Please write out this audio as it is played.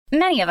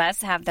Many of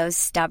us have those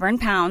stubborn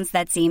pounds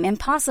that seem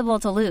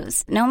impossible to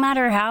lose, no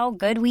matter how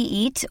good we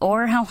eat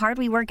or how hard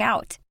we work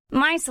out.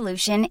 My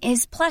solution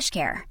is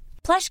PlushCare.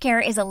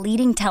 PlushCare is a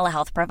leading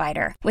telehealth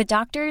provider with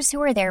doctors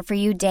who are there for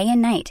you day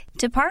and night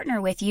to partner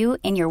with you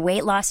in your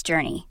weight loss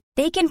journey.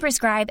 They can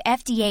prescribe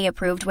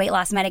FDA-approved weight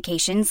loss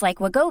medications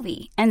like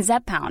Wegovy and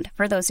Zepbound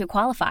for those who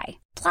qualify.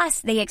 Plus,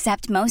 they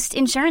accept most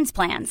insurance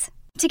plans.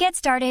 To get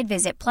started,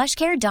 visit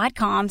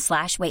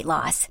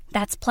plushcare.com/weightloss.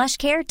 That's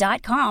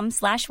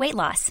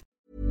plushcare.com/weightloss.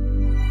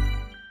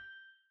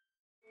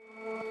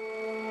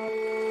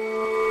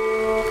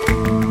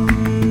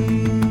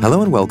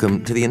 Hello and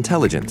welcome to The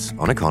Intelligence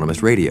on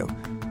Economist Radio.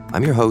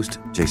 I'm your host,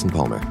 Jason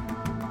Palmer.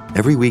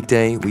 Every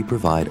weekday, we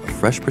provide a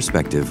fresh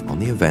perspective on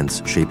the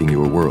events shaping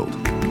your world.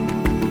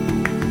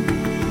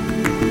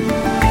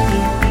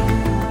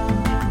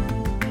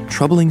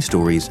 Troubling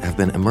stories have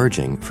been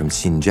emerging from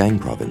Xinjiang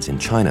province in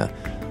China,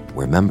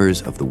 where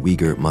members of the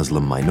Uyghur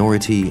Muslim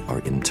minority are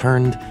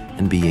interned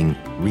and being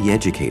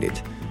re-educated.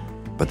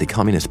 But the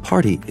Communist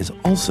Party is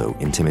also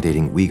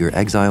intimidating Uyghur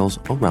exiles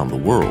around the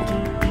world.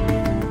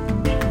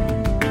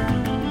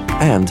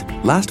 And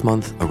last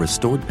month, a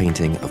restored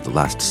painting of the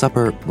Last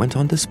Supper went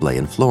on display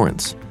in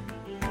Florence.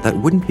 That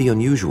wouldn't be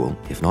unusual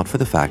if not for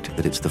the fact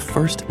that it's the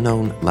first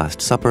known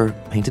Last Supper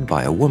painted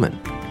by a woman.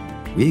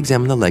 We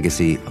examine the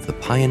legacy of the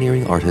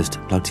pioneering artist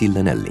Clotilde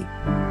Nelli.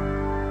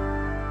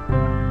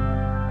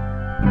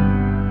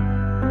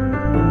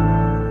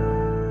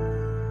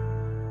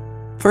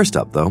 First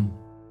up, though.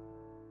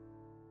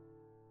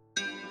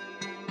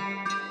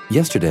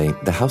 Yesterday,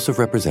 the House of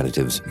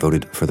Representatives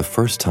voted for the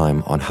first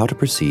time on how to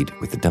proceed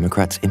with the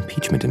Democrats'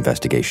 impeachment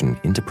investigation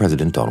into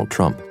President Donald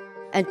Trump.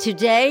 And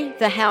today,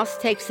 the House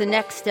takes the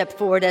next step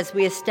forward as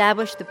we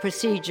establish the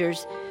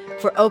procedures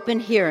for open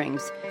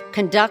hearings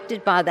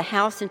conducted by the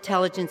House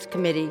Intelligence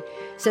Committee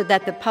so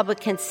that the public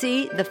can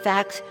see the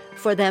facts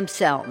for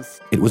themselves.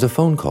 It was a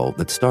phone call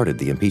that started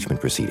the impeachment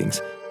proceedings.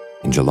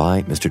 In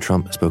July, Mr.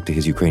 Trump spoke to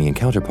his Ukrainian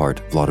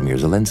counterpart, Volodymyr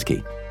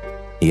Zelensky.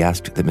 He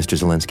asked that Mr.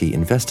 Zelensky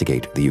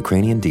investigate the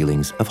Ukrainian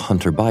dealings of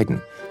Hunter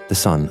Biden, the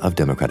son of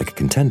Democratic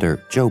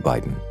contender Joe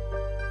Biden.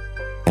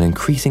 An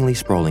increasingly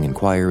sprawling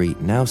inquiry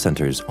now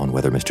centers on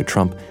whether Mr.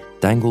 Trump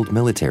dangled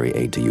military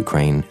aid to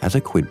Ukraine as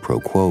a quid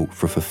pro quo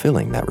for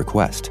fulfilling that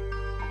request.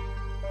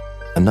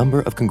 A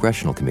number of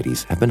congressional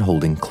committees have been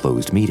holding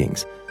closed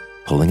meetings,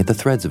 pulling at the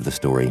threads of the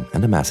story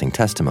and amassing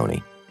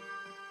testimony.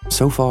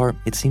 So far,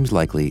 it seems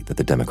likely that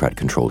the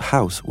Democrat-controlled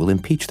House will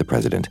impeach the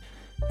president,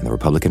 and the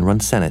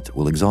Republican-run Senate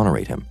will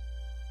exonerate him.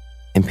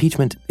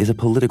 Impeachment is a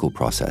political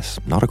process,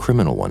 not a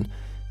criminal one,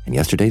 and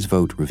yesterday's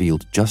vote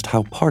revealed just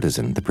how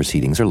partisan the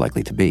proceedings are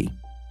likely to be.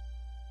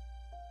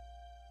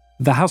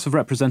 The House of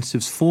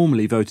Representatives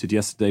formally voted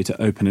yesterday to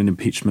open an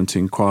impeachment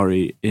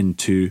inquiry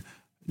into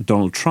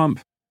Donald Trump.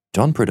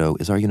 John Prideaux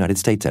is our United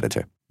States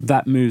editor.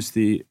 That moves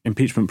the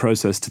impeachment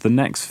process to the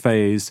next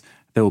phase.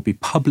 There will be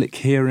public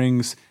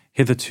hearings.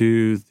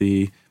 Hitherto,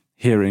 the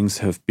hearings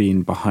have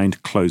been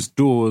behind closed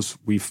doors.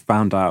 We've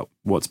found out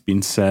what's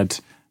been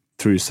said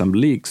through some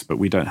leaks, but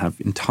we don't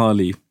have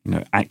entirely,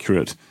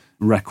 accurate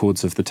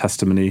records of the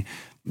testimony.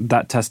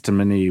 That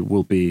testimony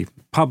will be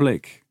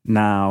public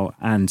now,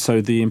 and so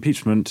the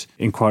impeachment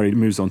inquiry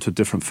moves on to a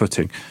different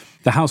footing.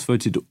 The House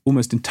voted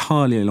almost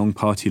entirely along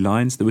party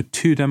lines. There were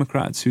 2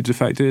 Democrats who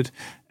defected.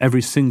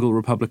 Every single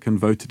Republican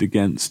voted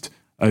against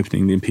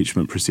opening the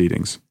impeachment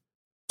proceedings.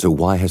 So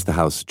why has the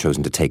House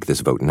chosen to take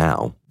this vote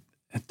now?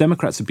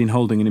 Democrats have been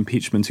holding an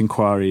impeachment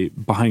inquiry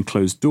behind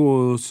closed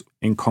doors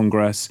in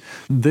Congress.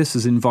 This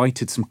has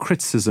invited some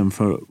criticism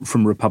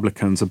from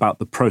Republicans about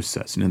the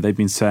process. They've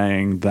been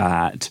saying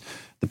that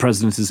the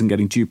president isn't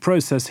getting due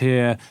process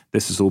here.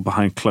 This is all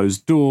behind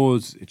closed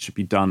doors. It should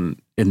be done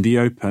in the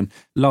open.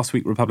 Last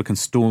week,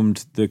 Republicans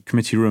stormed the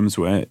committee rooms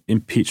where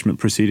impeachment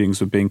proceedings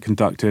were being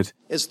conducted.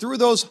 Is through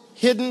those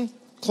hidden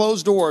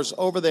closed doors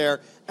over there,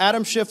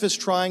 Adam Schiff is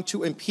trying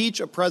to impeach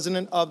a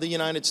president of the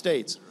United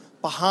States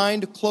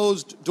behind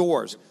closed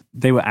doors.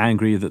 They were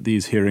angry that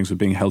these hearings were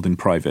being held in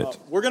private.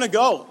 We're going to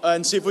go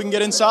and see if we can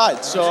get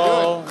inside.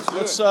 So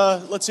let's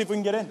see if we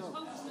can get in.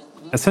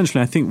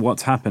 Essentially, I think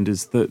what's happened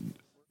is that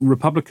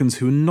Republicans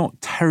who are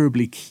not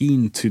terribly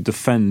keen to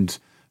defend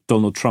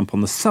Donald Trump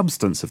on the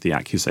substance of the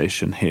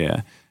accusation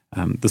here,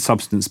 the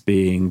substance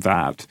being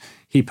that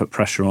he put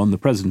pressure on the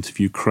president of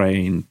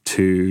Ukraine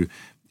to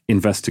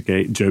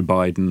investigate Joe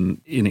Biden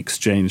in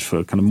exchange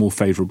for kind of more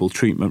favorable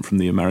treatment from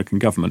the American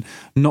government.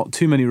 Not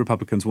too many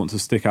Republicans want to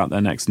stick out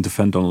their necks and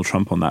defend Donald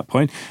Trump on that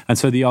point. And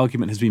so the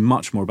argument has been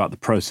much more about the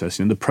process.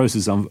 The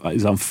process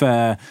is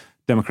unfair,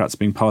 Democrats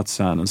being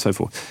partisan and so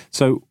forth.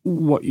 So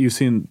what you've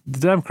seen the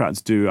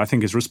Democrats do, I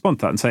think, is respond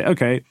to that and say,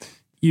 okay,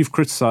 you've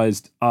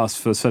criticized us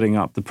for setting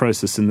up the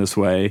process in this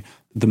way.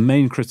 The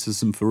main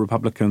criticism for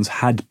Republicans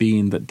had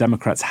been that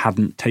Democrats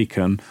hadn't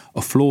taken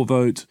a floor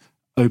vote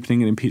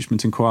opening an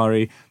impeachment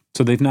inquiry.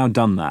 So they've now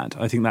done that.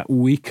 I think that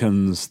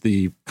weakens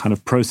the kind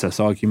of process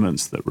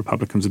arguments that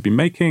Republicans have been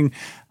making,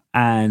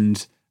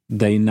 and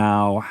they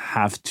now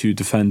have to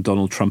defend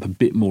Donald Trump a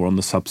bit more on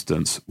the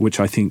substance,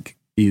 which I think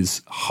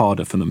is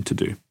harder for them to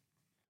do.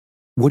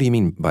 What do you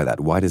mean by that?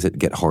 Why does it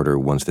get harder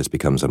once this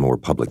becomes a more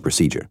public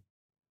procedure?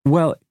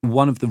 Well,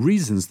 one of the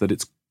reasons that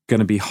it's going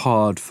to be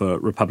hard for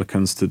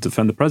Republicans to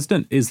defend the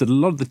president is that a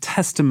lot of the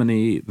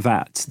testimony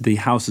that the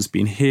House has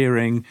been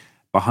hearing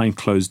behind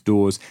closed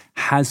doors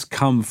has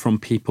come from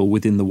people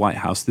within the White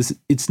House.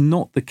 It's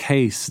not the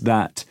case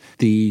that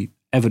the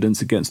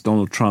evidence against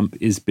Donald Trump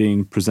is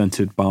being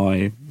presented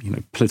by,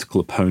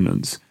 political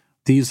opponents.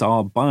 These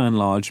are, by and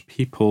large,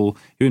 people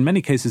who, in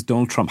many cases,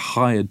 Donald Trump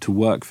hired to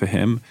work for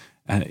him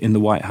in the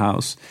White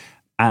House,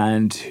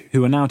 and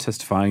who are now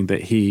testifying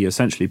that he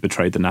essentially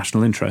betrayed the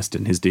national interest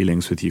in his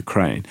dealings with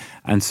Ukraine.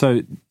 And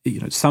so,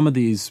 some of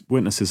these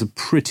witnesses are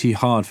pretty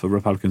hard for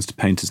Republicans to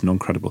paint as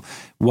non-credible.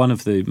 One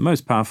of the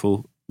most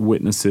powerful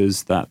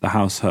witnesses that the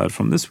House heard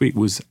from this week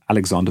was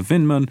Alexander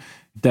Vindman,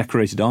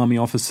 decorated army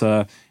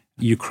officer,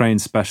 Ukraine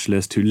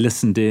specialist who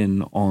listened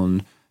in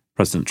on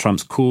President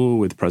Trump's call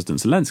with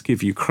President Zelensky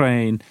of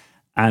Ukraine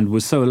and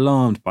was so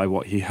alarmed by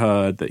what he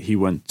heard that he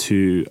went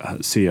to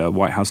see a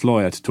White House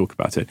lawyer to talk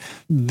about it.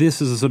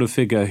 This is a sort of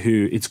figure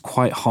who it's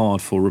quite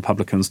hard for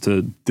Republicans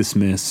to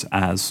dismiss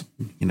as,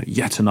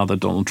 yet another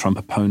Donald Trump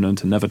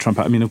opponent and never Trump.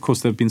 I mean, of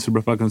course, there have been some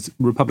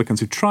Republicans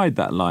who tried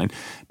that line,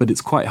 but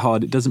it's quite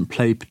hard. It doesn't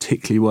play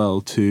particularly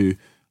well to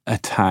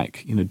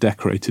attack,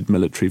 decorated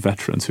military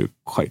veterans who are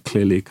quite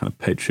clearly kind of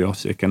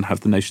patriotic and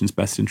have the nation's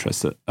best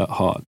interests at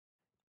heart.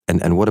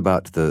 And what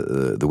about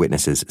the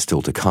witnesses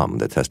still to come,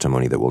 the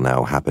testimony that will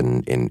now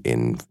happen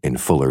in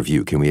fuller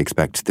view? Can we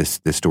expect this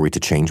story to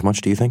change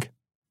much, do you think?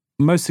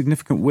 Most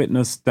significant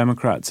witness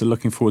Democrats are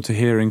looking forward to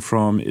hearing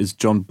from is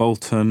John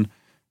Bolton,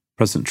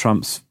 President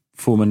Trump's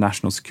former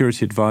national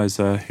security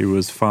advisor, who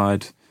was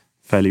fired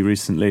fairly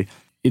recently.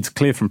 It's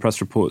clear from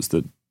press reports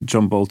that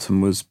John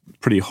Bolton was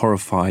pretty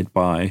horrified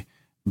by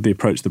the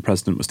approach the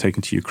president was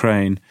taking to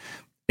Ukraine.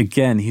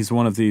 Again, he's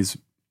one of these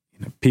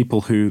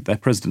people who their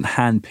president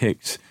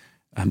handpicked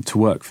to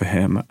work for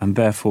him, and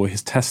therefore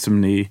his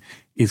testimony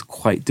is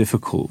quite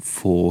difficult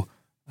for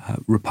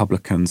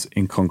Republicans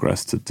in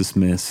Congress to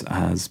dismiss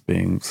as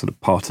being sort of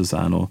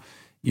partisan or,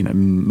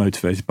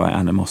 motivated by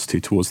animosity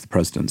towards the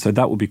president. So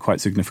that will be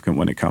quite significant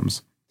when it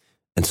comes.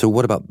 And so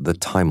what about the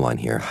timeline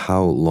here?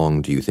 How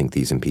long do you think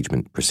these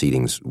impeachment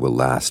proceedings will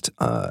last?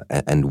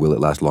 And will it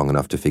last long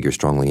enough to figure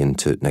strongly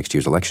into next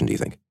year's election, do you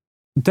think?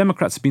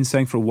 Democrats have been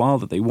saying for a while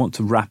that they want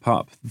to wrap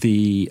up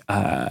the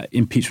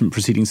impeachment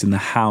proceedings in the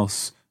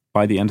House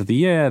by the end of the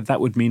year.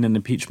 That would mean an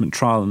impeachment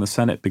trial in the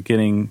Senate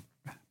beginning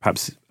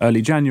perhaps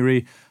early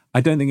January.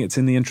 I don't think it's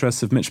in the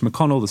interests of Mitch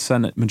McConnell, the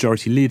Senate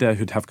Majority Leader,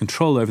 who'd have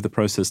control over the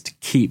process, to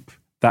keep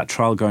that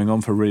trial going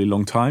on for a really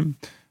long time.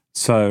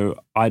 So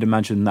I'd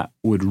imagine that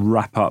would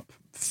wrap up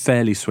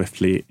fairly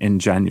swiftly in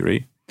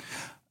January.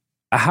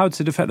 How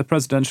to defect the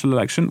presidential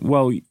election?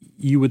 Well,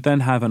 you would then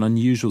have an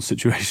unusual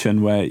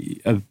situation where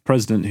a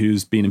president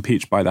who's been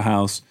impeached by the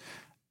House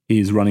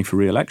is running for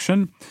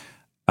re-election.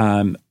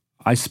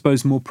 I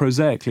suppose more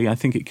prosaically, I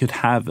think it could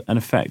have an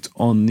effect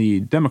on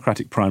the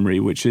Democratic primary,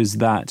 which is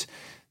that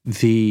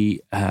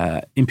the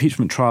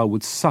impeachment trial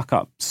would suck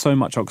up so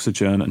much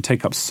oxygen and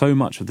take up so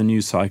much of the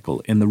news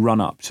cycle in the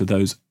run-up to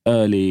those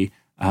early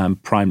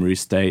primary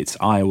states,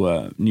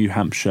 Iowa, New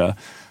Hampshire,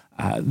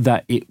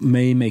 that it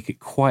may make it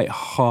quite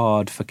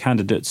hard for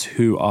candidates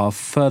who are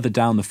further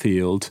down the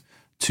field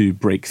to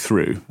break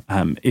through.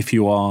 If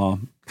you are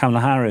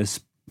Kamala Harris,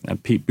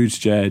 Pete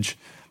Buttigieg,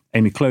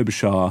 Amy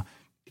Klobuchar,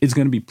 it's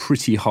going to be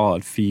pretty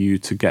hard for you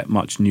to get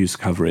much news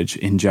coverage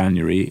in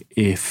January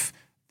if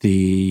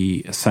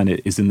the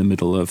Senate is in the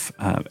middle of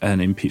an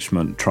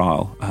impeachment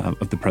trial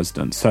of the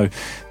president. So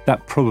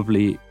that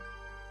probably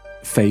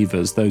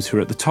favors those who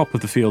are at the top of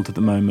the field at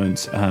the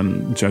moment,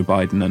 Joe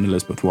Biden and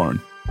Elizabeth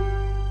Warren.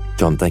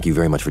 John, thank you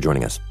very much for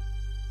joining us.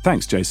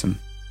 Thanks, Jason.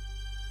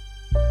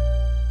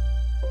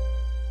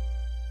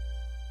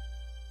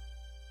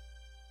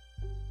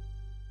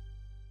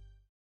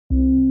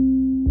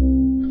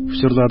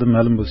 Учурларда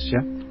мәлім болса,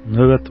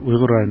 нөвәт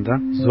Уйғур айында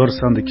зор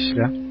санды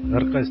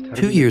кишилер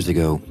 2 years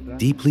ago,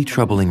 deeply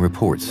troubling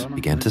reports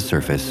began to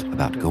surface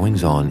about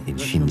goings-on in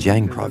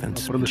Xinjiang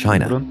province in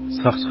China.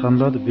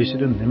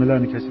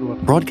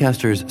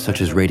 Broadcasters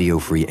such as Radio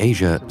Free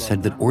Asia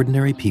said that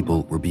ordinary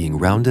people were being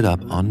rounded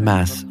up en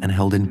masse and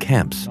held in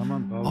camps,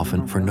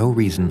 often for no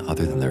reason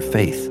other than their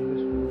faith.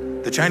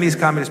 The Chinese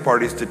Communist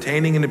Party is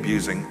detaining and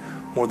abusing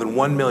more than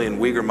 1 million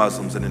Uyghur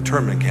Muslims in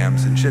internment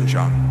camps in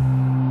Xinjiang.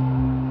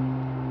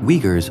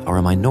 Uyghurs are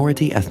a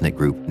minority ethnic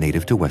group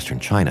native to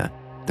Western China.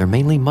 They're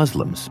mainly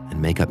Muslims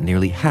and make up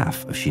nearly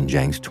half of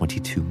Xinjiang's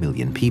 22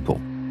 million people.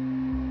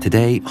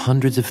 Today,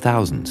 hundreds of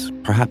thousands,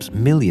 perhaps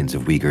millions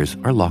of Uyghurs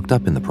are locked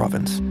up in the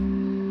province.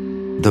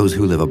 Those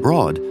who live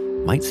abroad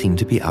might seem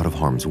to be out of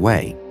harm's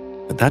way,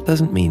 but that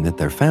doesn't mean that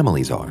their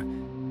families are.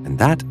 And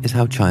that is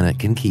how China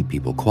can keep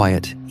people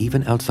quiet,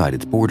 even outside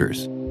its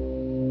borders.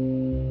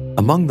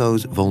 Among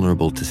those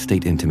vulnerable to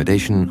state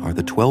intimidation are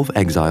the 12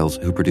 exiles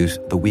who produce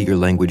the Uyghur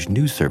language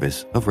news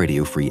service of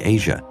Radio Free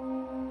Asia.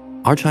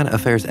 Our China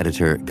Affairs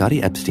editor,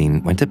 Gadi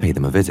Epstein, went to pay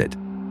them a visit.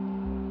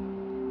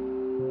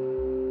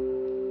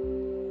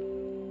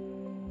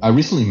 I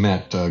recently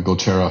met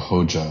Gulchera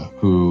Hoja,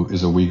 who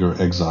is a Uyghur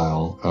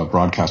exile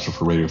broadcaster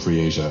for Radio Free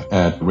Asia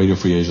at Radio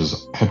Free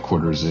Asia's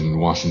headquarters in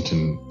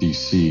Washington,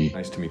 D.C.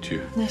 Nice to meet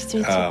you. Nice to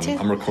meet you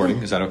too. I'm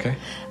recording. Is that okay?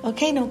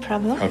 Okay, no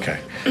problem. Okay.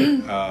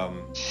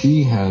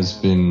 She has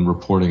been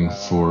reporting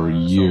for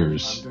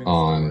years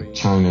on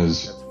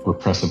China's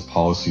repressive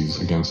policies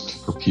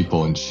against her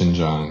people in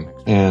Xinjiang.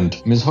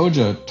 And Ms.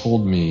 Hoja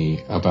told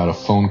me about a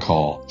phone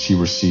call she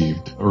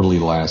received early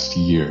last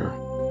year.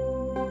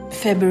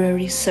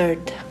 February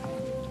 3rd,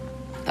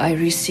 I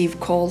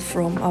received call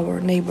from our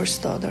neighbor's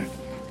daughter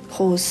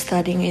who is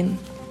studying in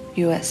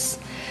US.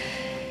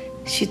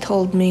 She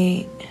told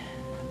me,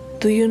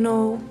 do you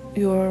know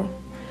your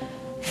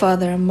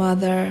father,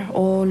 mother,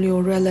 all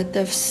your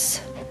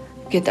relatives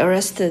get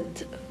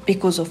arrested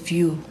because of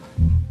you?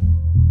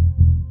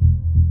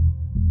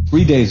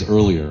 3 days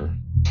earlier,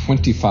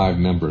 25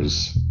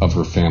 members of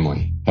her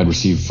family had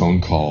received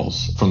phone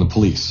calls from the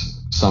police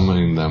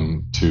summoning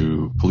them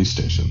to police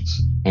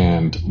stations.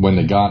 And when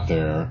they got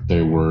there,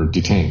 they were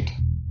detained.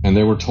 And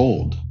they were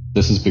told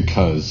this is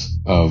because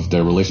of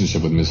their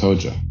relationship with Ms.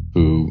 Hoja,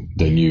 who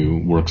they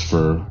knew works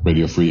for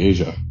Radio Free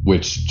Asia,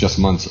 which just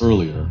months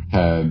earlier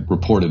had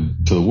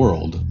reported to the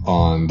world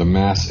on the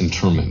mass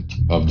internment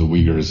of the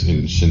Uyghurs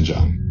in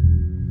Xinjiang.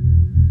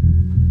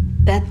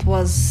 That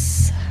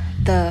was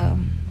the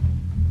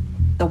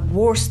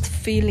worst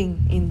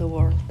feeling in the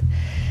world.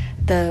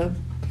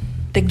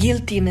 The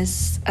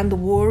guiltiness and the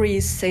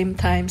worry same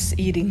times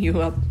eating you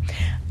up.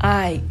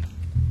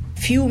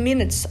 Few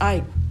minutes,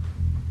 I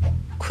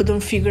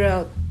couldn't figure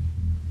out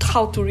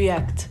how to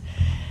react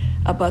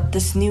about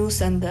this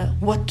news and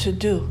what to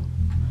do.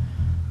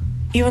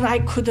 Even I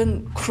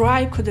couldn't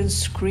cry, couldn't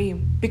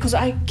scream, because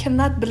I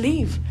cannot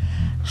believe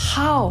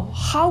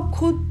how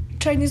could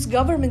Chinese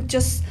government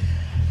just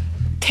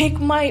take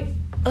my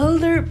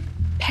elder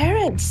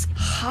parents?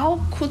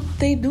 How could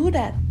they do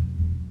that?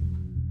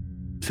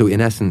 So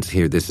in essence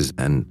here, this is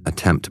an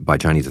attempt by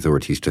Chinese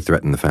authorities to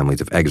threaten the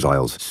families of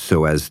exiles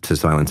so as to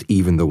silence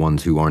even the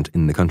ones who aren't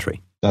in the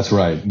country. That's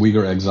right.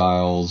 Uyghur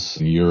exiles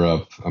in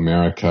Europe,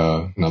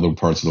 America, and other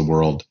parts of the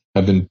world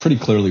have been pretty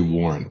clearly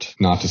warned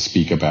not to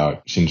speak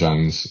about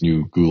Xinjiang's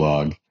new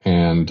gulag.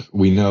 And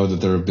we know that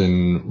there have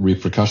been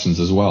repercussions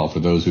as well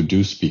for those who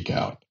do speak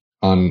out.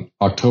 On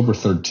October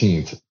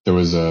 13th, there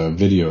was a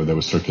video that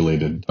was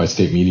circulated by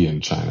state media in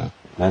China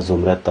of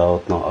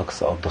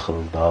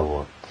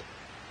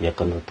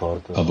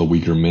a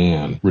Uyghur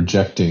man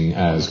rejecting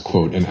as,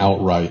 quote, an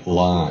outright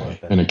lie,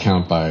 an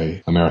account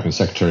by American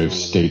Secretary of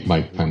State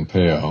Mike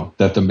Pompeo,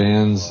 that the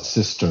man's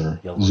sister,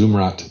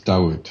 Zumrat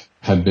Dawood,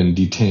 had been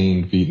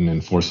detained, beaten,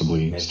 and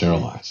forcibly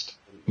sterilized.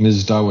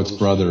 Ms. Dawood's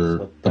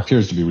brother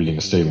appears to be reading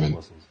a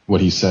statement. What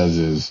he says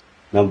is,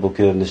 I'm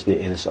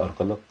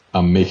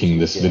making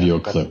this video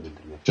clip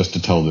just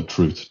to tell the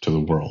truth to the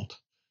world.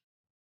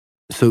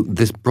 So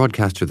this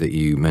broadcaster that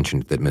you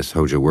mentioned that Ms.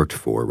 Hoja worked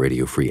for,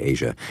 Radio Free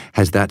Asia,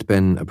 has that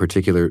been a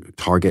particular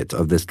target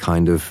of this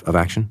kind of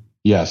action?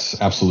 Yes,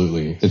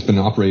 absolutely. It's been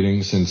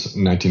operating since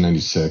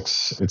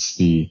 1996. It's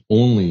the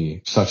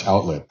only such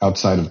outlet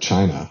outside of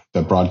China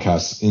that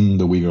broadcasts in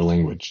the Uyghur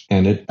language,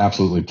 and it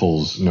absolutely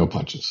pulls no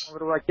punches.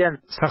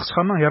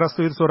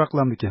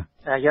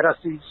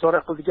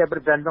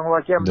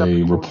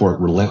 They report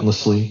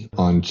relentlessly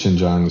on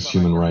Xinjiang's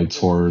human rights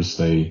horrors.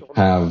 They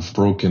have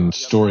broken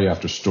story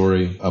after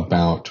story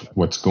about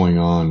what's going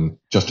on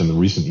just in the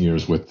recent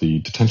years with the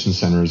detention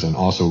centers and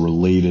also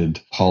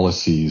related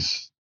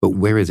policies. But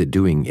where is it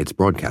doing its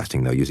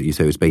broadcasting, though? You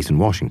say it's based in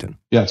Washington.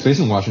 Yeah, it's based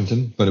in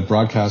Washington, but it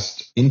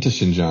broadcasts into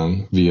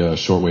Xinjiang via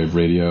shortwave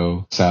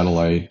radio,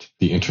 satellite,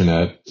 the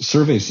internet.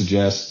 Surveys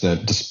suggest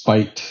that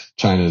despite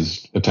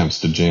China's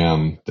attempts to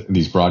jam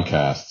these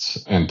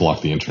broadcasts and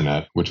block the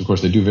internet, which of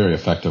course they do very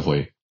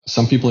effectively,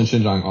 some people in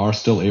Xinjiang are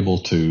still able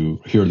to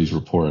hear these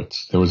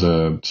reports. There was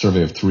a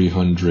survey of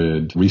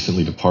 300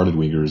 recently departed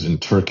Uyghurs in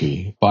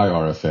Turkey by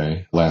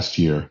RFA last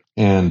year,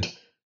 and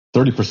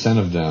 30%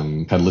 of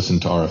them had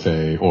listened to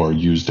RFA or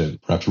used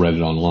it, perhaps read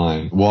it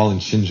online, while in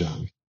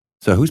Xinjiang.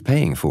 So who's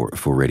paying for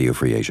Radio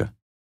Free Asia?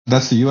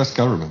 That's the U.S.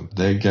 government.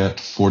 They get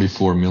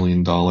 $44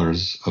 million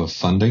of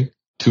funding.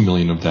 $2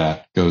 million of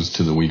that goes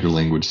to the Uyghur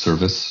language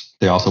service.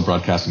 They also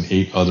broadcast in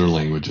 8 other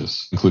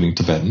languages, including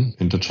Tibetan,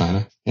 into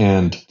China.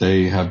 And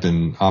they have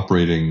been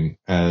operating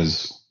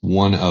as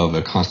one of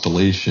a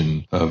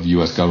constellation of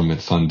U.S.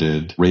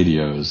 government-funded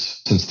radios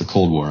since the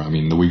Cold War. I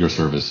mean, the Uyghur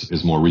service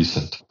is more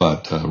recent,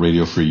 but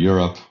Radio Free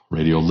Europe,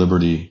 Radio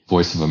Liberty,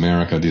 Voice of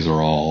America, these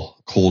are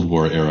all Cold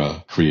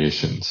War-era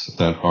creations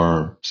that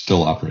are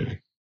still operating.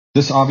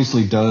 This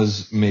obviously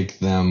does make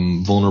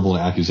them vulnerable to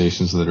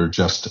accusations that are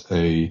just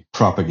a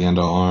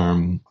propaganda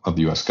arm of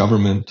the U.S.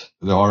 government.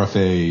 The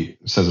RFA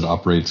says it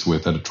operates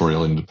with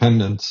editorial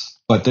independence,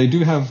 but they do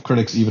have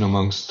critics even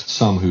amongst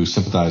some who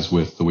sympathize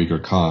with the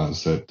Uyghur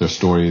cause, that their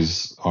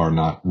stories are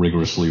not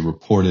rigorously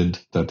reported,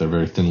 that they're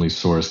very thinly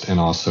sourced, and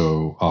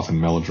also often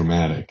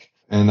melodramatic.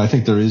 And I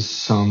think there is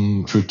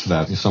some truth to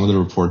that. Some of the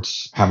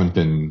reports haven't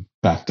been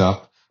backed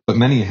up, but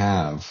many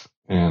have.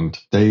 And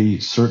they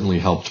certainly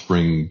helped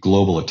bring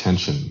global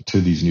attention to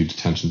these new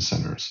detention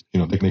centers.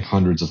 They make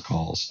hundreds of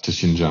calls to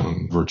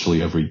Xinjiang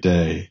virtually every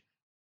day,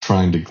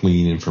 trying to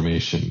glean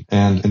information.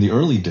 And in the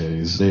early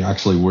days, they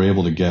actually were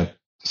able to get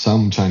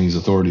some Chinese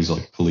authorities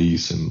like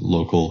police and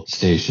local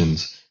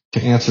stations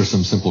to answer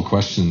some simple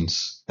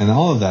questions. And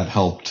all of that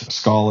helped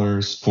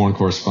scholars, foreign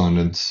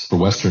correspondents for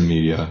Western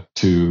media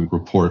to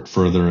report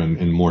further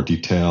in more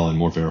detail and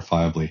more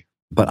verifiably.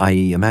 But I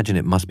imagine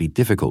it must be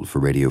difficult for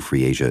Radio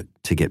Free Asia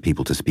to get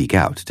people to speak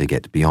out, to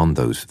get beyond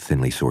those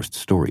thinly sourced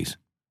stories.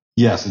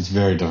 Yes, it's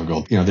very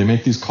difficult. They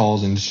make these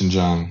calls into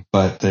Xinjiang,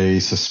 but they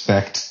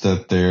suspect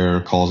that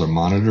their calls are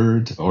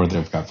monitored or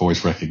they've got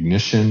voice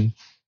recognition.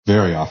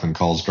 Very often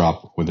calls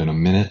drop within a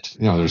minute.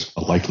 There's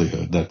a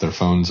likelihood that their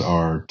phones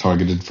are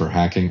targeted for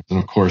hacking. And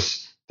of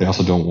course, they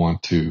also don't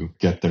want to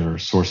get their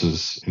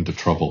sources into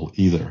trouble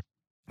either.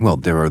 Well,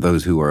 there are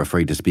those who are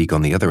afraid to speak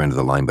on the other end of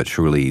the line, but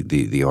surely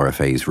the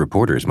RFA's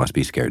reporters must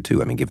be scared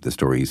too. I mean, give the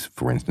stories,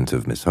 for instance,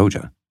 of Ms.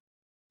 Hoja.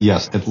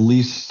 Yes, at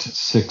least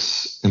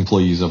 6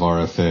 employees of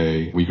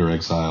RFA, Uyghur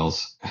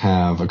exiles,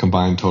 have a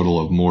combined total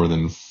of more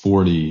than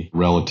 40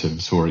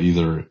 relatives who are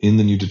either in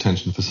the new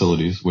detention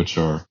facilities, which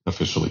are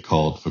officially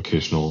called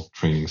vocational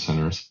training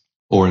centers,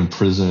 or in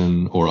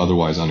prison or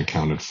otherwise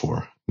unaccounted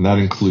for. And that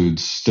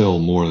includes still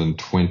more than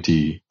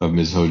 20 of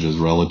Ms. Hoja's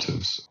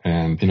relatives.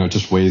 And, it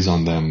just weighs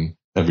on them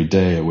every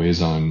day. It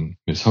weighs on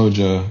Ms.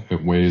 Hoja.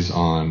 It weighs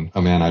on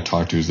a man I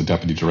talked to who's the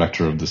deputy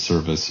director of the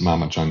service,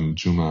 Mamajan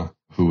Juma,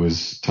 who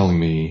was telling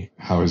me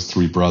how his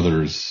 3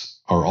 brothers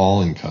are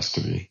all in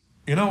custody.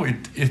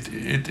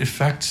 It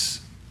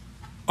affects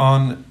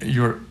on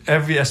your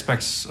every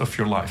aspects of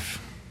your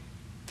life.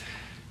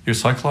 Your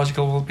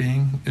psychological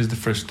well-being is the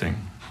first thing.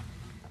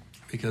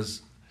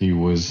 Because he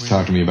was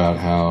talking to me about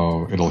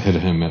how it'll hit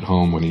him at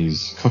home when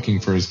he's cooking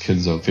for his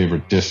kids a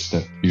favorite dish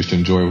that he used to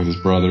enjoy with his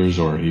brothers,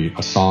 or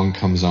a song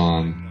comes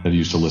on that he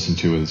used to listen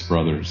to with his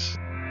brothers.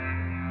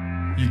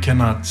 You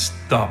cannot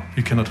stop.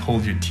 You cannot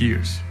hold your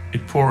tears.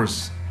 It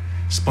pours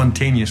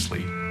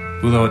spontaneously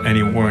without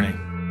any warning.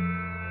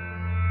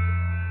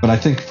 But I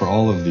think for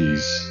all of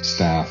these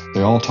staff,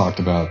 they all talked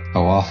about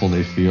how awful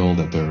they feel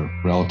that their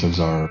relatives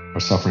are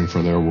suffering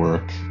for their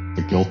work,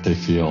 the guilt they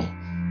feel.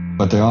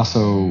 But they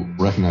also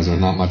recognize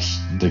there's not much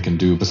they can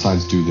do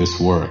besides do this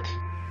work.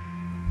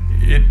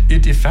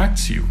 It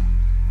affects you.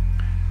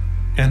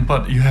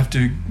 But you have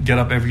to get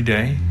up every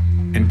day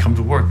and come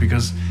to work,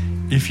 because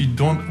if you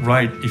don't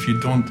write, if you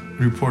don't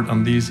report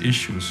on these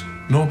issues,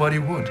 nobody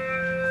would.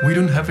 We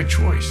don't have a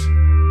choice.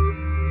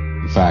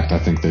 In fact, I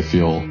think they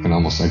feel an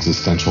almost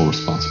existential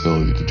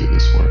responsibility to do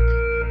this work.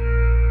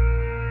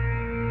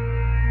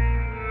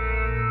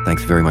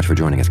 Thanks very much for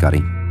joining us,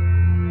 Gadi.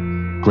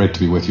 Great to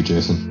be with you,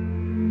 Jason.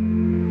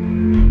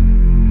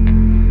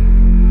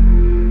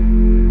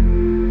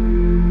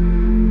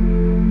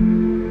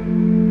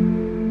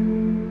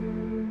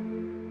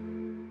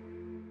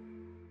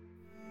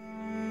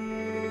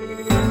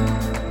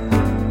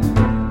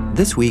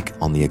 This week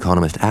on The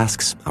Economist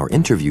Asks, our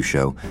interview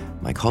show,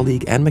 my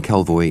colleague Anne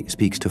McElvoy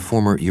speaks to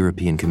former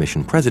European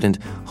Commission President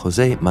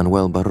José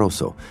Manuel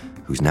Barroso,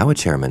 who's now a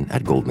chairman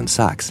at Goldman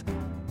Sachs.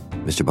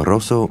 Mr.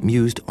 Barroso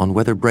mused on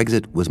whether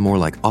Brexit was more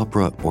like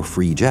opera or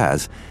free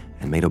jazz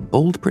and made a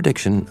bold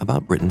prediction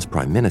about Britain's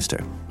Prime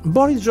Minister.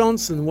 Boris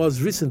Johnson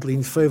was recently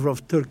in favor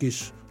of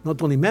Turkish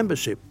not only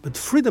membership, but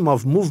freedom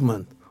of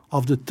movement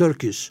of the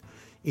Turkish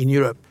in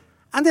Europe.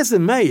 And as a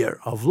mayor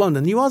of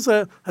London, he was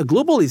a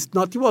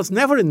globalist, he was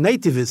never a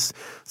nativist.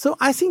 So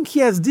I think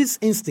he has this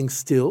instinct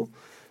still.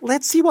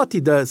 Let's see what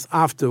he does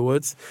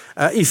afterwards,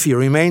 if he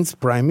remains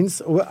Prime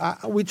Minister,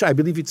 which I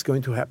believe it's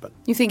going to happen.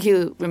 You think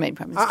he'll remain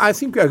Prime Minister? I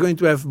think we are going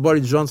to have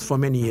Boris Johnson for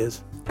many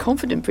years.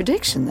 Confident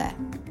prediction there.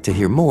 To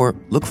hear more,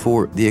 look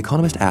for The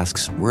Economist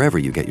Asks wherever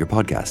you get your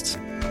podcasts.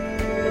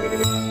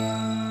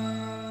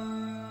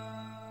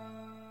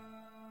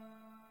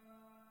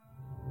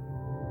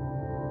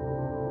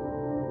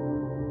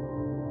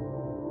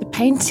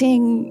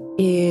 Painting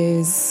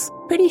is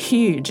pretty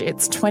huge.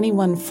 It's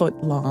 21 foot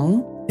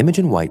long.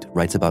 Imogen White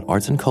writes about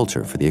arts and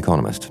culture for The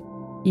Economist.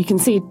 You can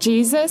see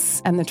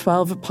Jesus and the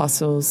 12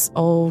 apostles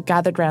all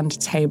gathered round a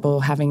table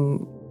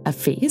having a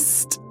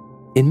feast.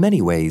 In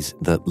many ways,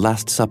 The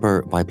Last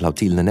Supper by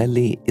Plautil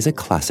Nanelli is a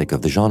classic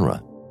of the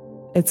genre.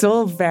 It's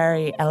all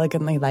very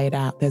elegantly laid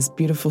out. There's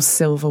beautiful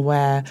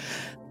silverware.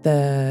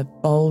 The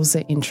bowls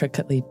are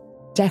intricately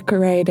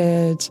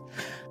decorated.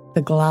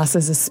 The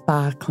glasses are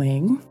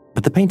sparkling.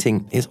 But the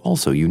painting is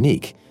also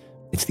unique.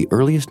 It's the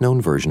earliest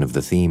known version of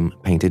the theme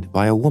painted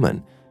by a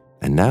woman.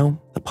 And now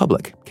the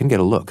public can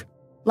get a look.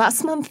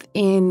 Last month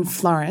in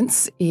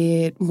Florence,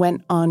 it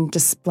went on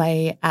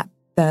display at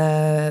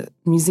the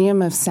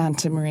Museum of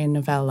Santa Maria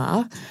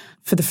Novella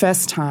for the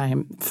first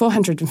time,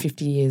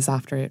 450 years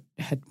after it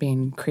had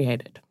been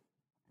created.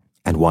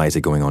 And why is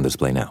it going on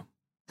display now?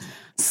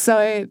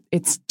 So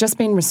it's just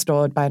been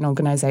restored by an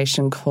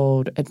organisation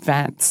called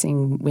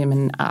Advancing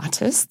Women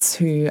Artists,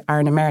 who are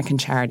an American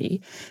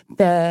charity.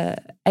 The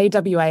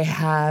AWA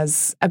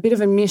has a bit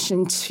of a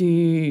mission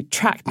to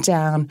track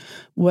down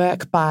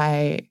work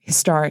by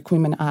historic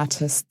women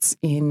artists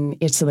in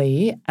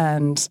Italy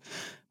and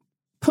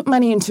put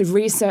money into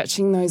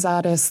researching those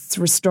artists,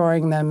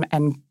 restoring them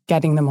and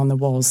getting them on the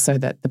walls so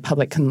that the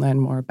public can learn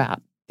more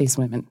about these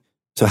women.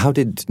 So how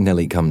did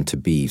Nellie come to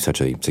be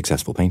such a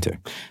successful painter?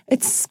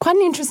 It's quite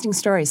an interesting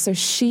story. So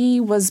she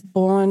was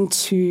born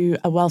to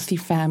a wealthy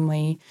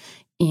family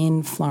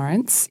in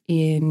Florence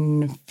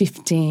in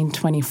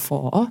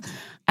 1524,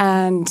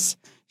 and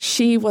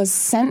she was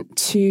sent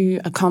to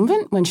a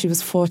convent when she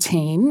was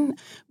 14.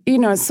 You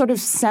know, it sort of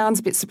sounds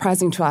a bit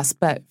surprising to us,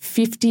 but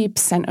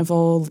 50% of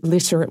all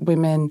literate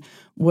women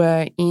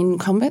were in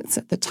convents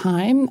at the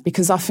time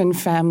because often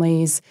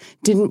families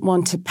didn't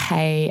want to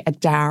pay a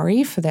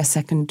dowry for their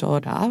second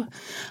daughter.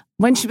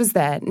 When she was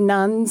there,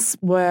 nuns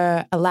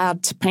were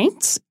allowed to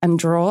paint and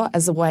draw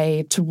as a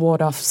way to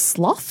ward off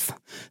sloth.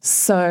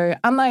 So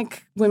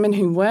unlike women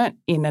who weren't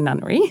in a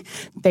nunnery,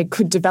 they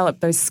could develop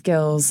those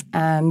skills,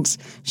 and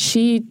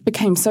she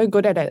became so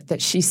good at it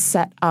that she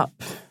set up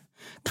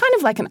kind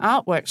of like an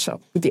art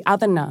workshop with the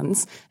other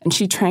nuns, and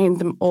she trained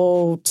them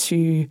all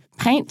to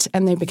paint,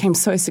 and they became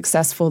so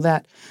successful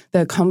that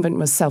the convent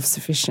was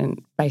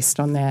self-sufficient based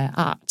on their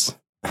art.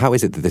 How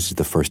is it that this is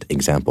the first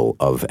example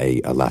of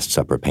a Last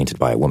Supper painted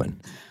by a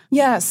woman?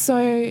 Yeah,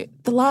 so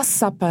the Last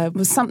Supper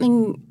was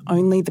something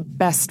only the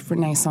best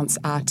Renaissance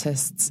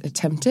artists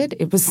attempted.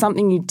 It was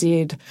something you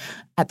did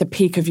at the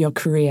peak of your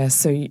career,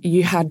 so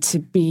you had to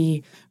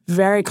be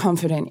very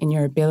confident in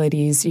your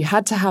abilities. You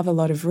had to have a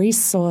lot of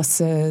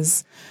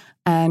resources,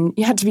 and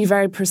you had to be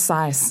very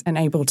precise and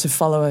able to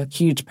follow a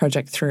huge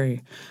project through.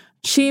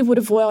 She would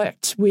have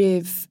worked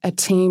with a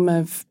team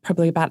of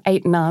probably about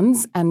 8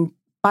 nuns, and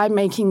by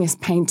making this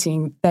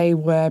painting, they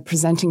were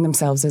presenting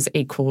themselves as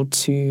equal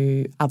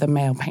to other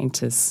male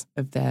painters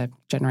of their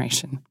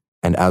generation.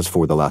 And as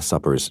for the Last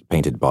Suppers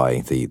painted by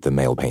the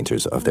male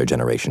painters of their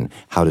generation,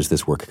 how does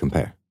this work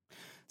compare?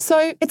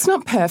 So it's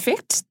not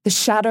perfect. The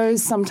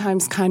shadows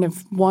sometimes kind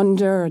of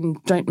wander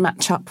and don't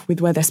match up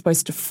with where they're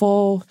supposed to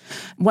fall.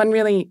 One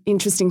really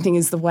interesting thing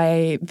is the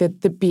way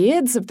that the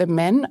beards of the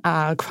men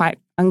are quite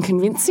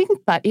unconvincing.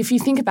 But if you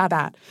think about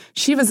that,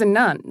 she was a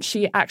nun.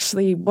 She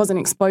actually wasn't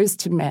exposed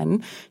to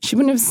men. She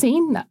wouldn't have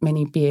seen that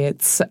many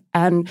beards.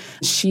 And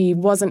she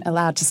wasn't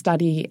allowed to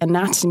study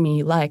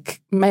anatomy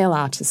like male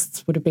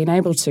artists would have been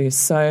able to.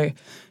 So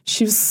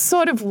she was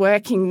sort of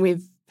working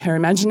with her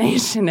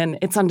imagination, and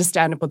it's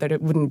understandable that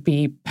it wouldn't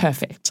be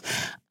perfect.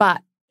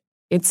 But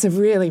it's a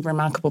really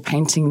remarkable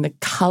painting. The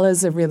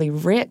colours are really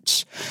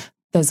rich.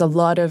 There's a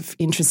lot of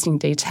interesting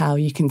detail.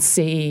 You can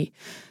see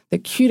the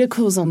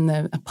cuticles on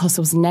the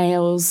apostles'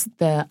 nails,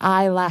 the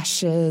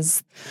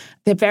eyelashes.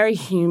 They're very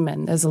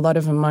human. There's a lot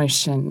of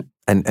emotion.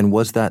 And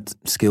was that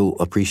skill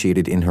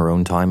appreciated in her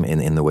own time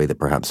in the way that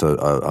perhaps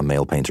a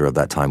male painter of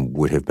that time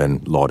would have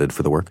been lauded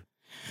for the work?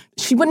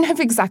 She wouldn't have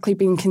exactly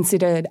been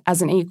considered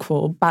as an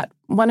equal, but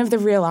one of the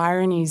real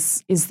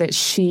ironies is that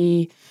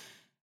she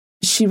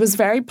was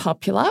very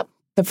popular.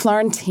 The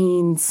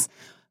Florentines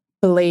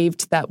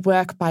believed that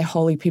work by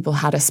holy people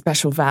had a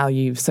special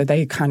value, so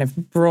they kind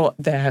of brought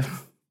their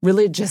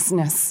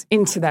religiousness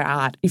into their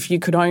art. If you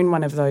could own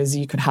one of those,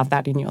 you could have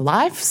that in your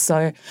life.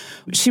 So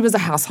she was a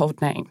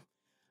household name.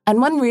 And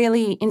one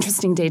really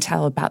interesting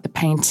detail about the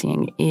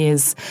painting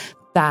is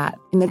that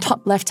in the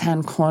top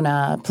left-hand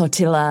corner,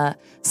 Plautilla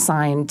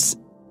signed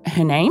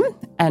her name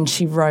and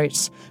she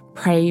wrote,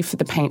 "Pray for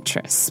the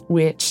paintress,"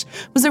 which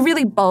was a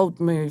really bold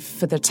move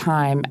for the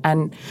time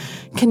and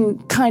can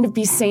kind of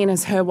be seen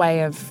as her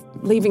way of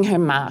leaving her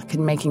mark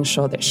and making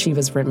sure that she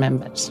was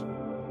remembered.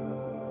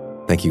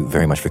 Thank you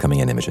very much for coming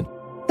in, Imogen.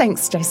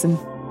 Thanks, Jason.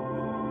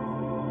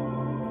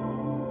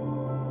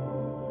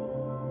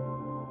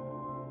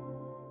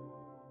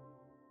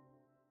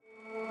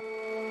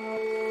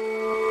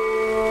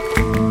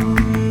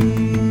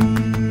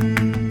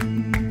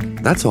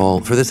 That's all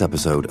for this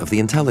episode of The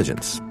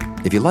Intelligence.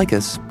 If you like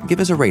us, give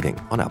us a rating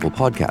on Apple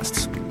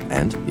Podcasts.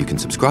 And you can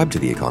subscribe to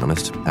The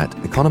Economist at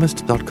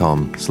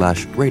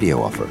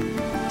economist.com/radio offer.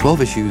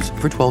 12 issues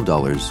for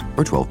 $12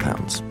 or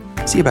 £12.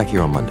 See you back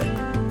here on Monday.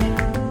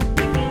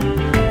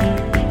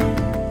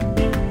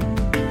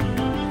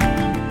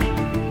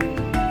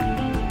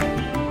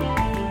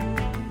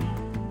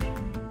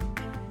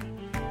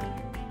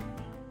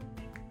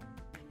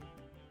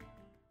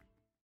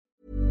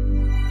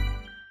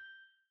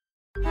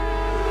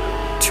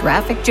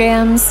 Traffic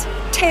jams,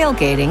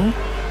 tailgating,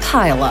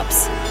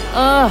 pile-ups.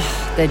 Ugh,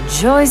 the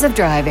joys of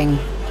driving.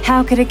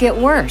 How could it get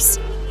worse?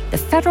 The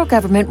federal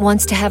government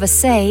wants to have a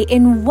say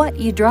in what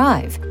you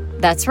drive.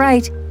 That's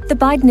right. The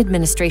Biden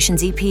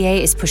administration's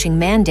EPA is pushing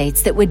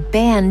mandates that would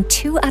ban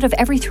 2 out of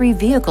every 3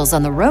 vehicles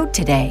on the road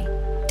today.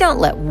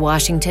 Don't let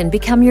Washington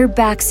become your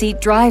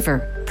backseat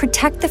driver.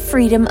 Protect the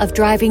freedom of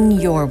driving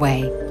your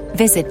way.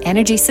 Visit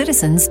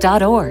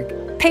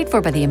EnergyCitizens.org. Paid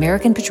for by the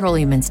American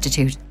Petroleum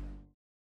Institute.